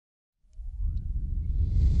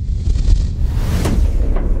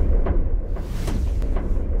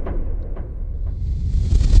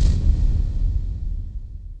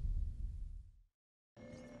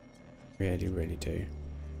really, really do.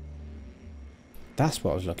 That's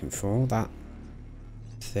what I was looking for, that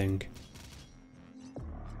thing.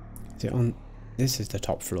 Is it on? This is the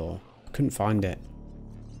top floor. I couldn't find it.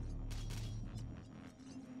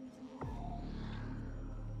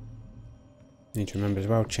 Need to remember as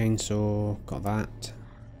well, chainsaw, got that.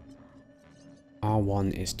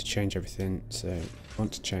 R1 is to change everything, so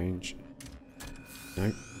want to change.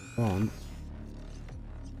 No, want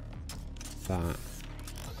that.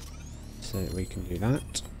 So that we can do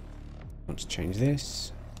that. Want to change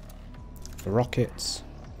this. For rockets.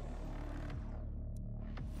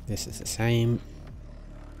 This is the same.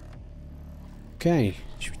 Okay,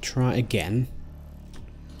 should we try again?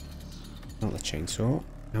 Not the chainsaw.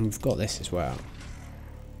 And we've got this as well.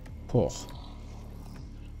 Oh.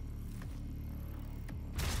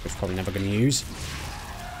 Which probably never going to use.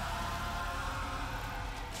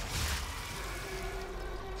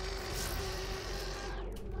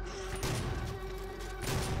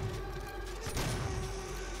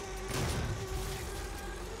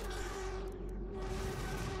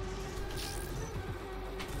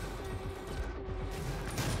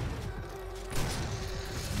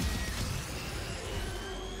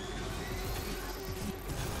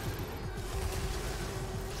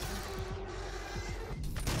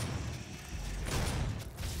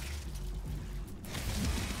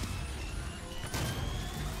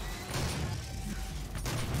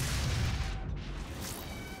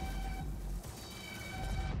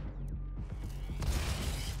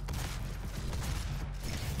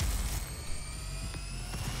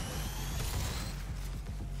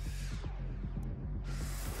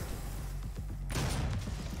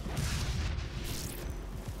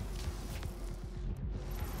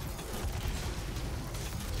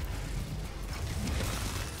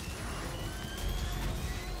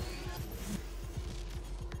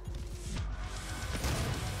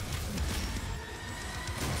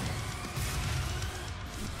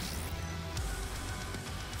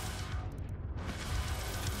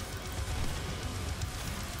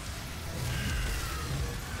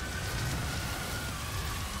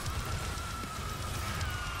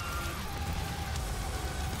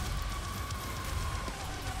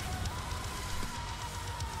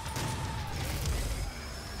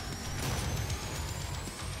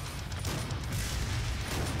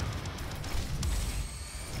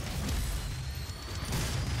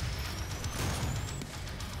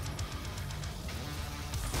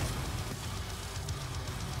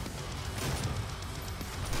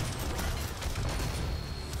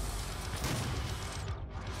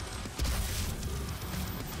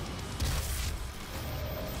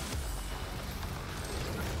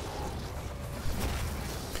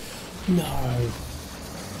 No.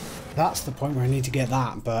 That's the point where I need to get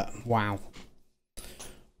that, but wow.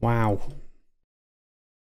 Wow.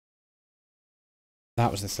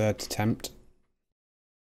 That was the third attempt.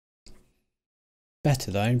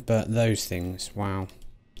 Better though, but those things, wow.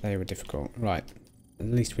 They were difficult. Right. At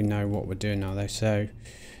least we know what we're doing now though. So,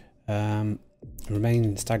 remain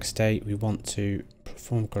in the stagger state. We want to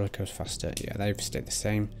perform glucose faster. Yeah, they've stayed the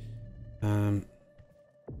same.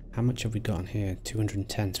 How much have we got on here?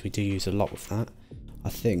 210, so we do use a lot with that. I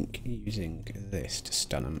think using this to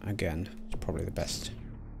stun them again is probably the best.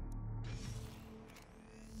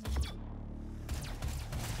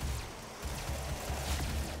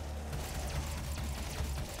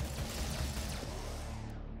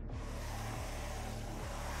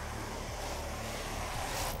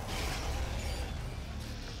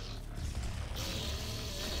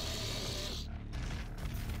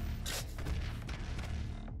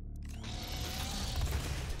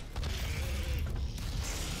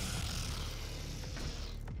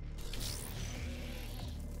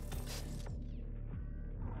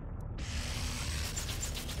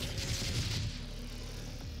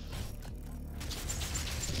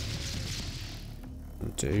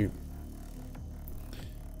 Do.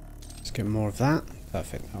 Let's get more of that.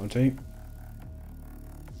 Perfect, that'll do.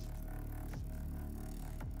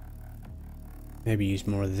 Maybe use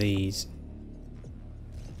more of these.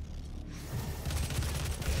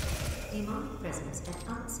 Demonic presence at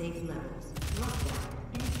unsafe levels. Lockdown.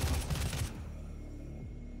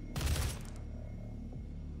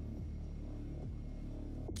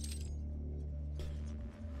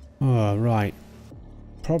 Oh, right.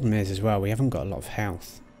 Problem is as well, we haven't got a lot of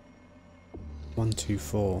health. 1, 2,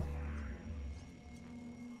 4.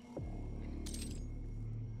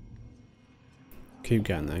 Keep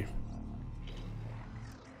going though.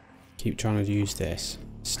 Keep trying to use this.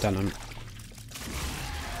 Stun them.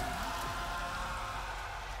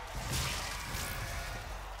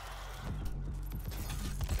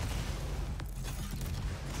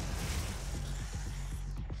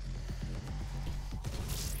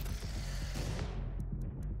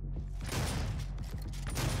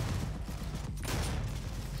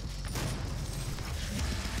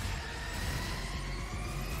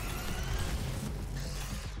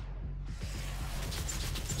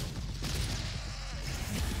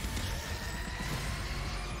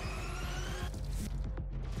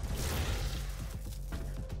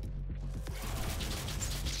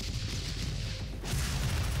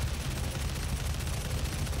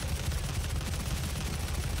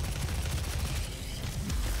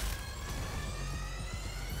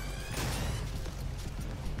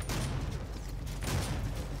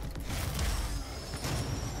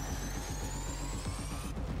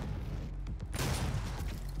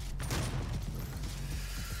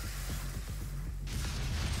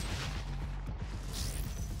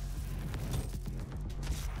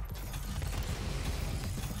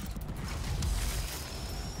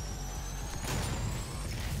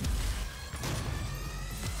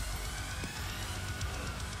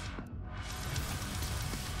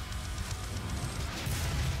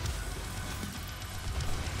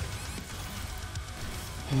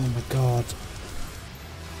 Oh my god.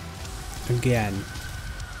 Again.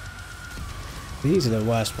 These are the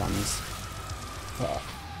worst ones. For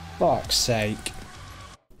fuck's sake.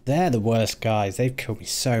 They're the worst guys. They've killed me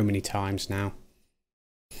so many times now.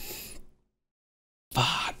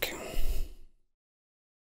 Fuck.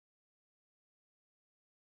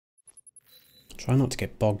 Try not to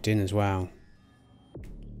get bogged in as well.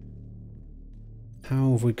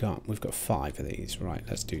 How have we got? We've got 5 of these. Right,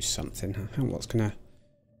 let's do something. What's gonna...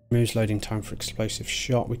 Moves loading time for explosive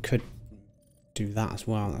shot. We could do that as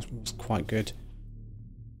well. That's quite good.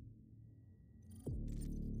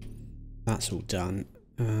 That's all done.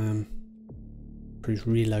 Improves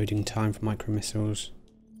reloading time for micro missiles.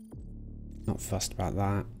 Not fussed about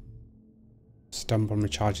that. Stun bomb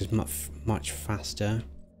recharges much faster.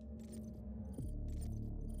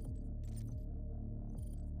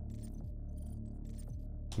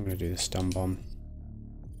 I'm going to do the stun bomb.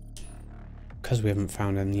 Because we haven't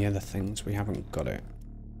found any other things, we haven't got it.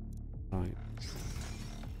 Right.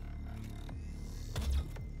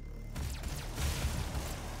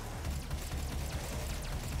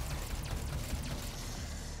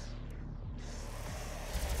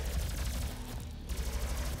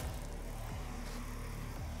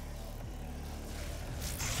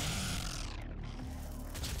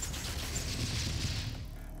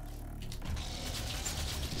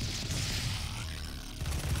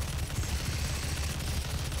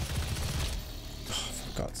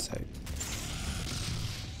 God's sake.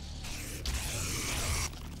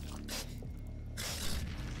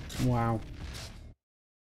 Wow.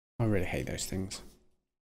 I really hate those things.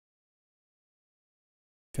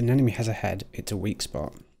 If an enemy has a head, it's a weak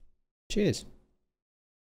spot. Cheers.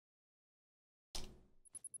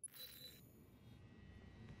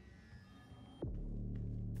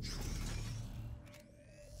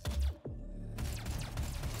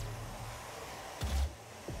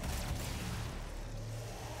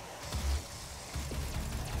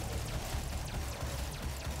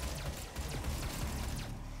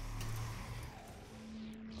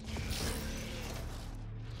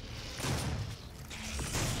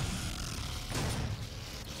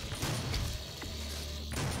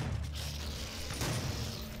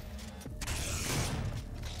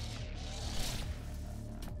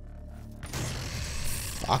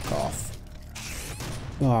 Fuck off.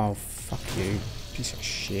 Oh, fuck you. Piece of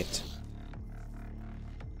shit.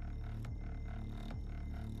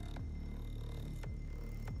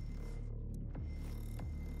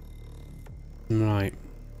 Right.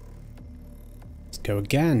 Let's go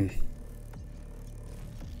again.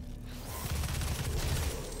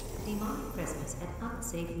 Demonic presence at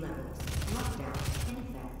unsafe levels. Lockdown in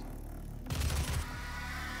effect.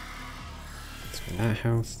 Let's get that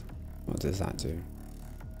health. What does that do?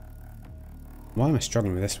 Why am I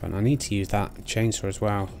struggling with this one? I need to use that chainsaw as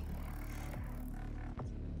well.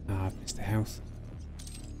 Ah, I've missed the health.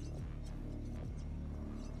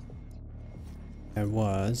 There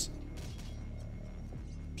was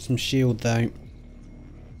some shield though.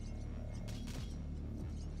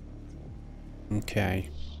 Okay.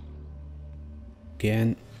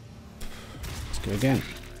 Again. Let's go again.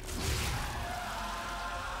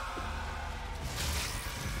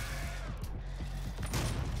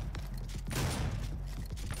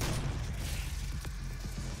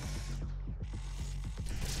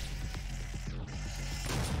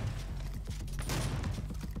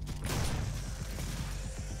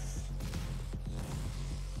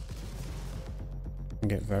 I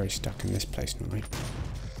get very stuck in this place, don't I?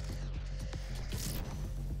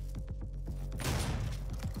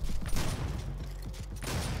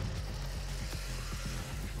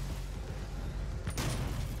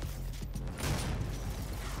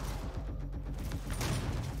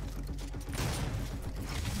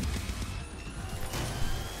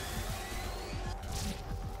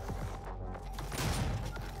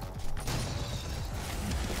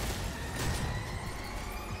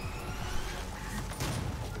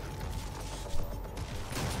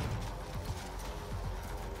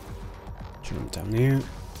 Jump down here.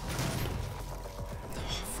 Oh,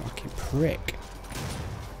 fucking prick.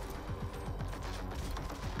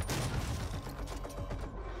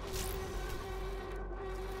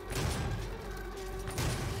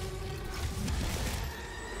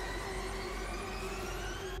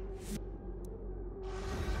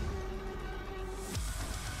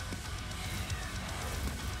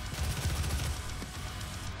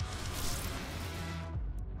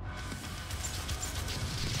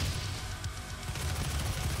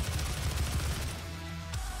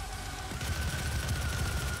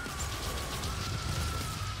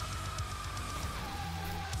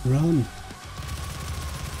 Run.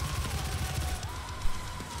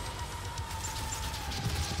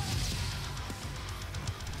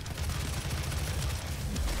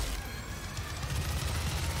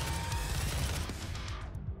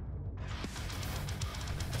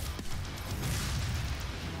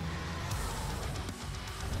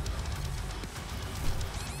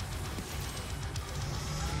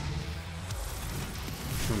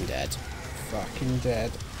 I'm dead. Fucking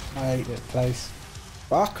dead. I hate this place.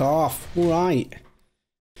 Fuck off. Alright.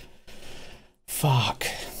 Fuck.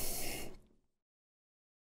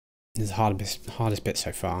 This is the hardest bit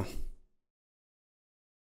so far.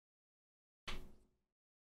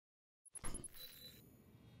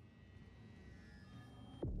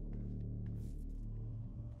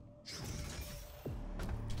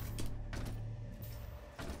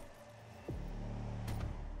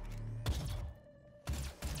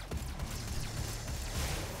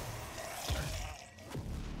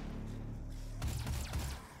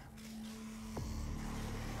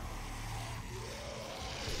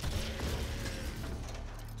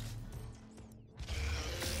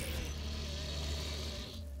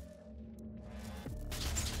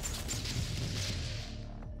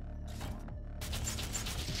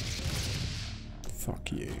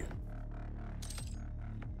 Fuck you.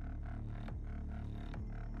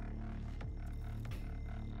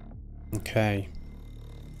 Okay.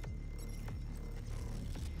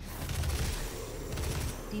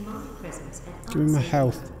 Demonic presence at Give me my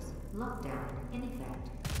health. levels. Lockdown in effect.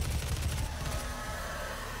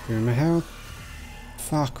 Give me my health.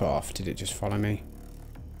 Fuck off. Did it just follow me?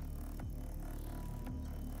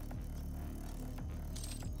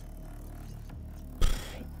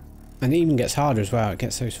 And it even gets harder as well. It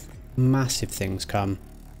gets those massive things come.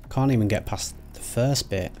 Can't even get past the first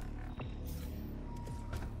bit.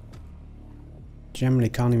 Generally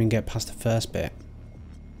can't even get past the first bit.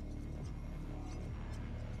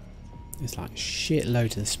 It's like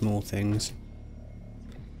shitloads of the small things.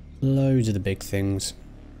 Loads of the big things.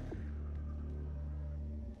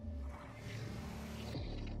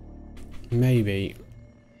 Maybe.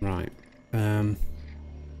 Right.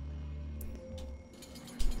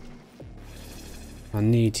 I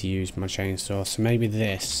need to use my chainsaw, so maybe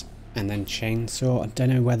this and then chainsaw. I don't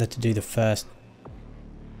know whether to do the first.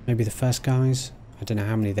 Maybe the first guys. I don't know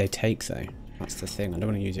how many they take though. That's the thing. I don't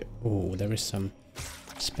want to use it. Oh, there is some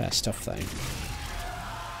spare stuff though.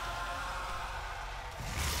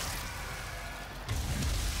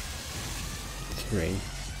 Three.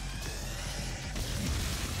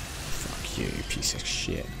 Fuck you, piece of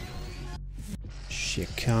shit. Shit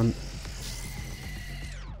cunt.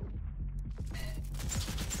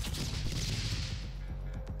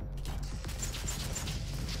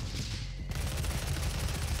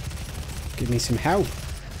 Give me some help.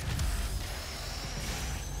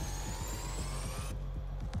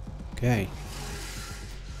 Okay.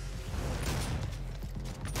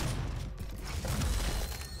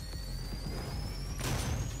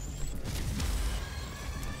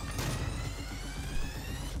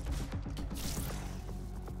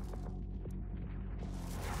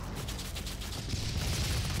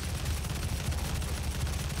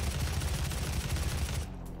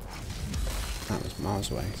 That was miles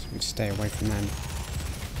away, so we'd stay away from them.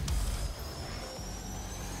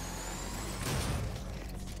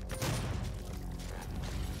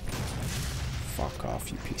 Fuck off,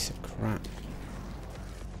 you piece of crap.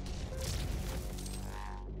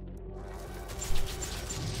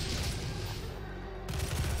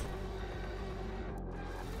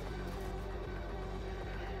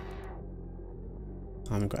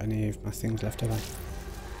 I haven't got any of my things left, have I?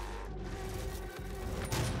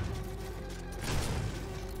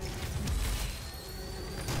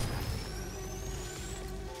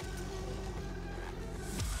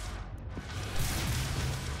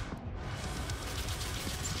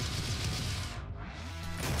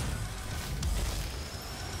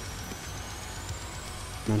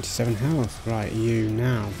 .97 health. Right, you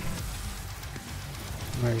now.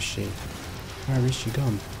 Where is she? Where is she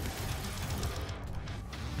gone?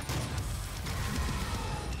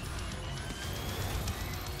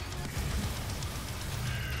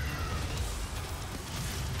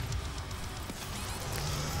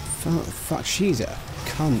 Fuck, she's a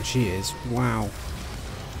cunt, she is. Wow.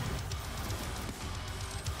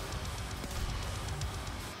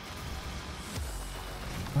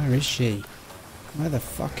 Where is she? Where the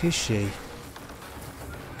fuck is she?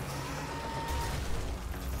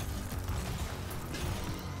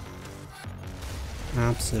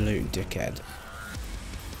 Absolute dickhead.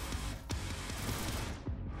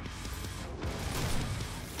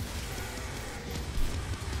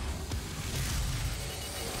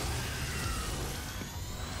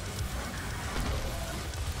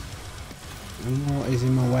 And what is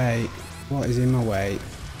in my way? What is in my way?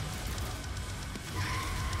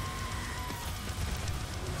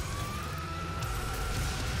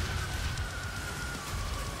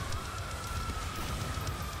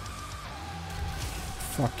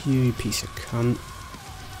 Fuck you, piece of cunt.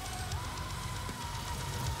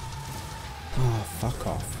 Oh, Fuck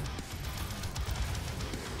off.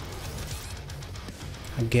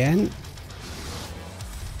 Again?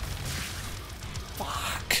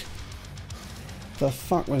 Fuck. The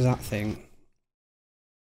fuck was that thing?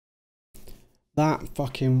 That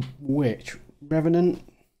fucking witch. Revenant?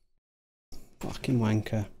 Fucking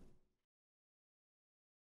wanker.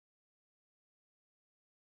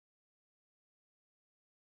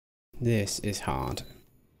 This is hard.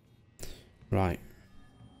 Right.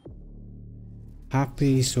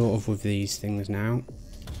 Happy sort of with these things now.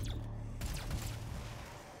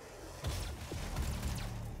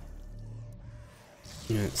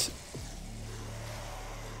 Let's...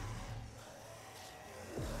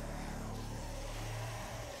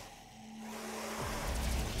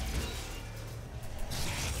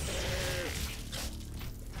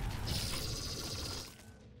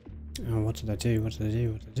 Oh, what did I do? What did I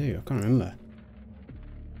do? What did I do? I can't remember.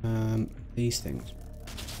 These things.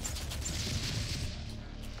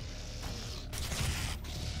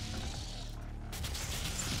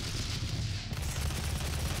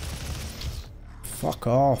 Fuck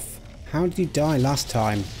off. How did you die last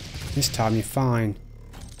time? This time you're fine.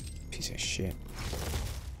 Piece of shit.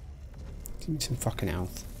 Give me some fucking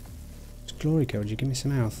health. It's Glory Code, you give me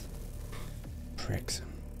some health. Pricks.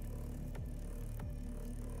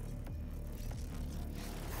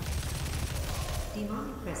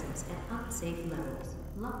 Demonic presence at unsafe levels.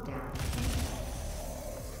 Lockdown.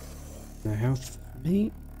 No health for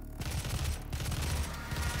me.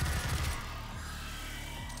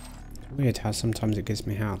 It's weird how sometimes it gives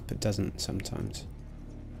me health, but doesn't sometimes.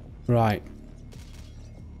 Right.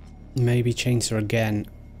 Maybe chainsaw again.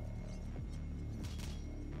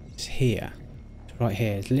 It's here. It's right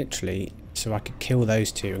here. It's literally so I could kill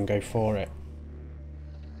those two and go for it.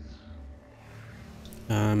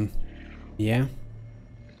 Yeah.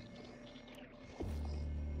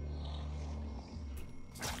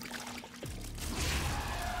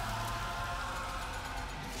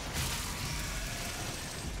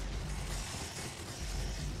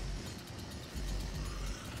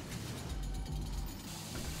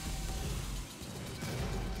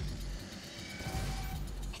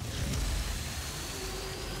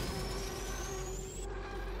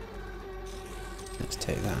 Let's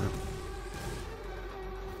take that out.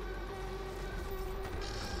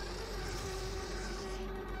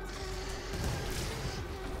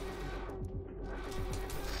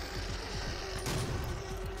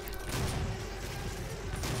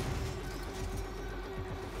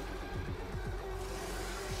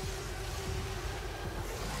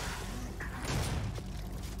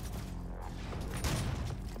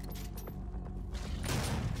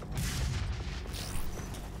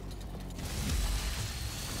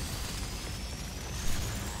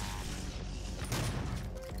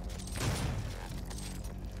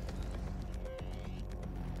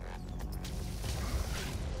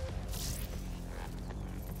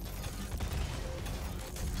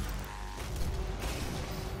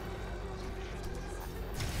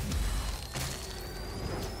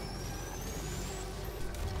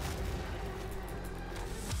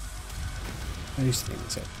 Those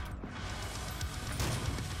things are...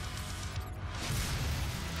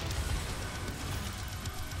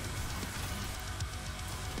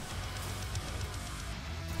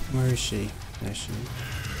 Where is she? There she is.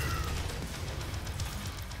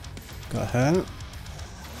 Got her.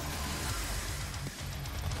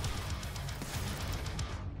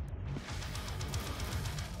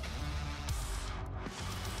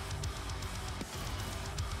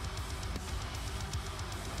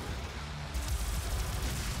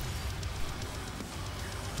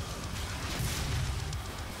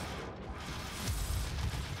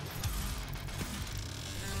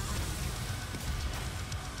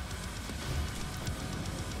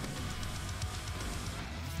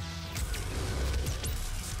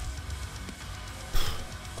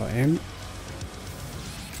 Got him.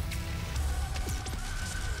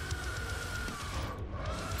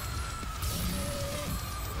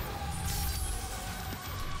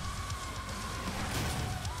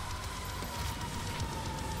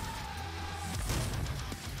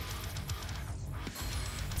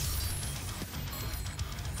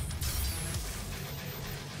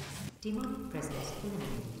 Demonic presence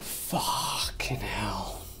eliminated. Fucking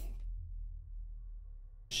hell.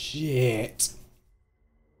 Shit.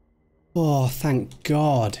 Oh, thank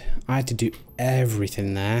God. I had to do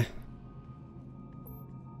everything there.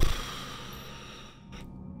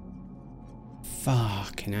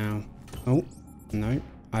 Fucking hell. Oh, no.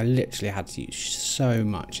 I literally had to use so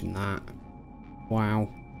much in that. Wow.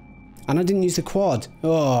 And I didn't use the quad.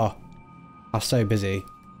 Oh, I was so busy.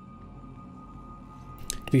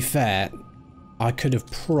 To be fair, I could have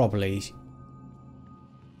probably...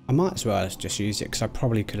 I might as well just use it because I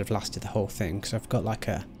probably could have lasted the whole thing because I've got like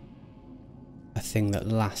a thing that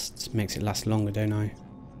lasts, makes it last longer, don't I?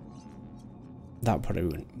 That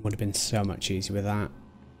probably would have been so much easier with that.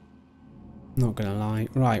 Not gonna lie.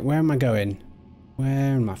 Right, where am I going?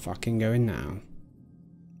 Where am I fucking going now?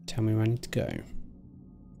 Tell me where I need to go.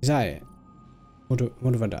 Is that it? What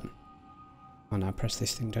have I done? Oh no, I press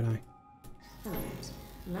this thing, don't I? Alert.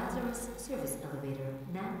 Lazarus service elevator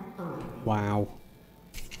now arriving. Wow.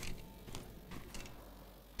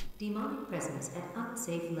 Demonic presence at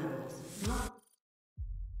unsafe levels. Lock.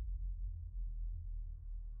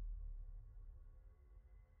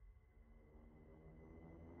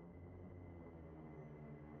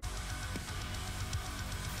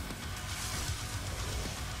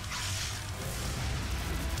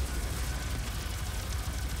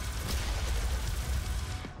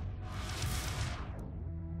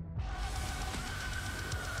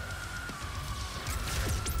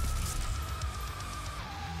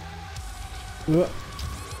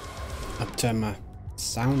 I've turned my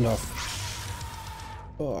sound off.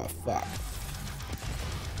 Oh fuck.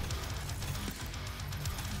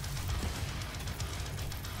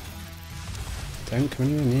 Don't come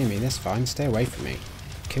anywhere near me, that's fine, stay away from me.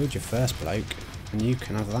 Killed your first bloke, and you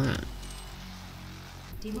can have that.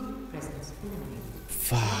 Demonic presence eliminated.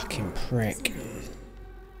 Fucking prick.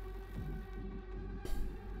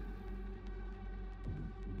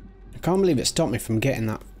 I can't believe it stopped me from getting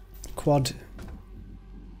that quad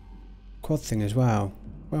thing as well.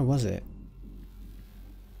 Where was it?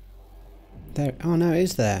 There. Oh no, it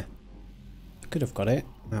is there. I could have got it.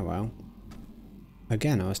 Oh well.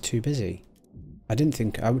 Again, I was too busy. I didn't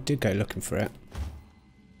think I did go looking for it.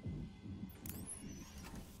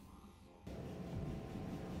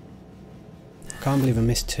 Can't believe I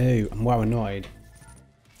missed two. I'm well annoyed.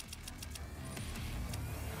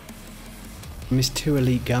 I missed two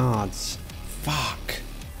elite guards. Fuck.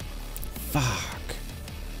 Fuck.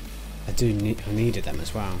 I needed them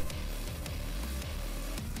as well.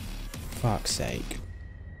 Fuck's sake.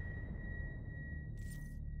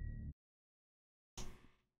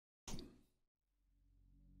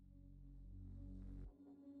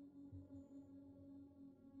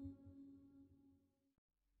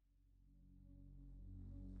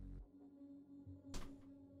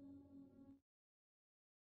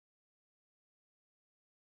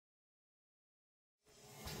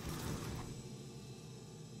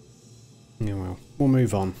 Yeah, well, we'll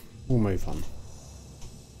move on. We'll move on.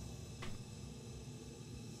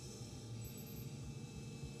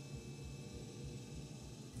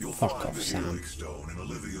 Fuck off, Sam.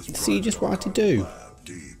 See just what I had to do.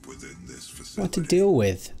 What I had to deal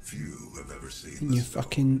with. And you're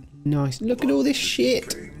fucking nice. Look at all this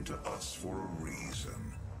shit.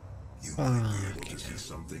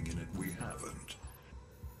 Something in it we haven't.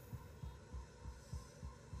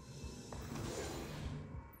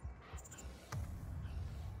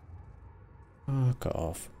 Fuck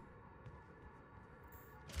off.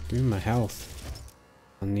 Give me my health.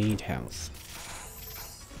 I need health.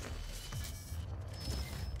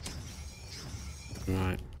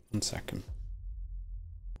 Right, 1 second.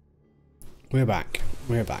 We're back.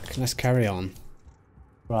 We're back. Let's carry on.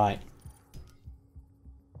 Right.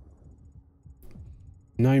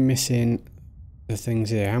 No missing the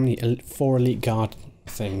things here. How many? 4 elite guard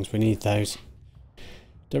things. We need those.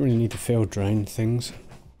 Don't really need the field drone things.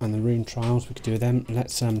 And the rune trials, we could do them.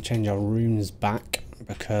 Let's change our runes back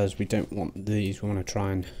because we don't want these. We want to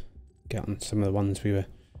try and get on some of the ones we were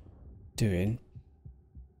doing.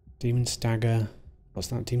 Demon stagger. What's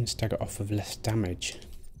that? Demon stagger offers less damage.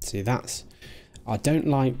 See, that's... I don't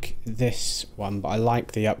like this one, but I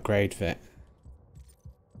like the upgrade of it.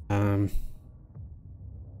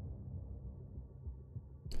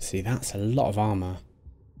 See, that's a lot of armor.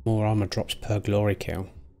 More armor drops per glory kill.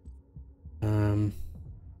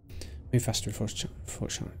 Move faster before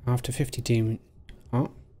after 50 demon.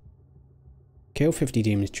 Oh. Kill 50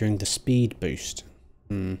 demons during the speed boost.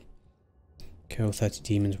 Kill 30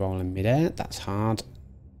 demons while in midair. That's hard.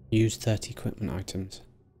 Use 30 equipment items.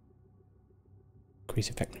 Increase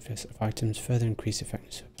effectiveness of items. Further increase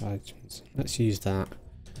effectiveness of items. Let's use that.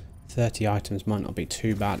 30 items might not be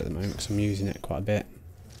too bad at the moment because I'm using it quite a bit.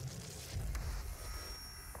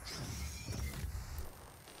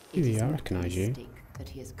 I recognise you. That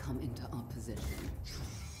he has come into our possession.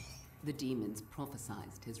 The demons prophesied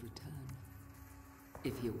his return.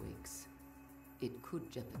 If he awakes, it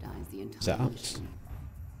could jeopardize the entire mission.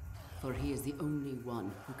 For he is the only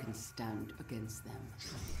one who can stand against them.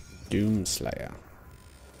 Doomslayer.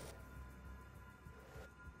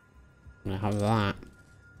 I'm gonna have that.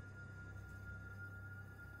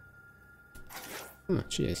 Oh,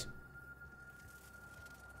 cheers.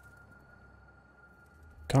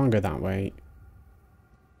 Can't go that way.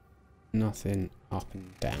 Nothing up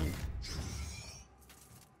and down.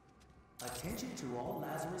 Attention to all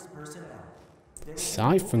Lazarus personnel.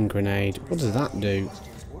 Siphon grenade. What does that do?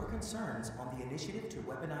 Questions or concerns on the initiative to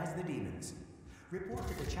weaponize the demons. Report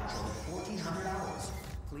to the chapel at 1400 hours.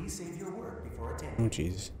 Please save your work before attending. Oh,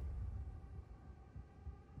 Jesus.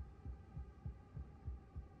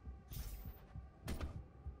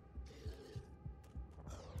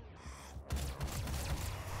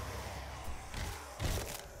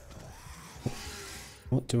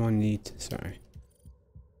 What do I need? Sorry.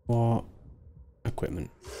 What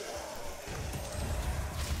equipment?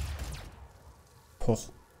 Oh.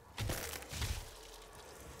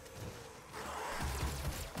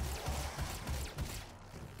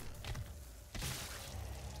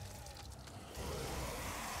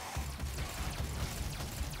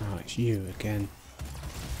 Oh, it's you again.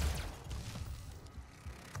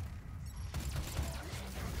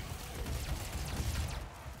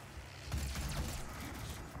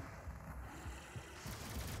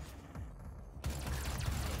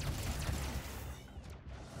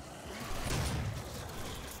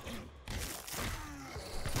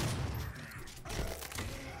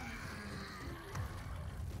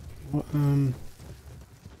 What,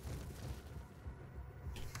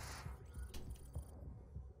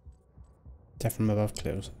 death from above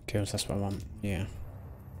kills, that's what I want. Yeah.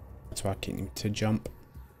 That's why I keep needing to jump.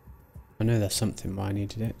 I know there's something why I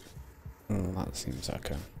needed it. Oh, that seems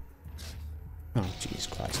like a... Oh, Jesus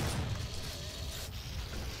Christ.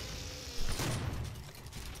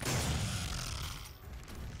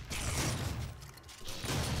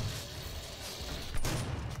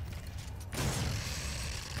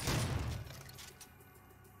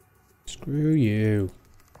 Screw you.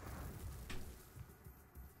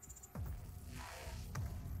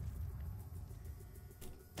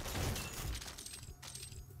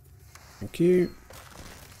 Thank you.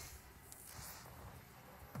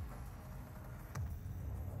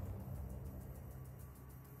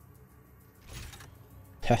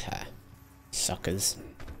 Haha. Suckers.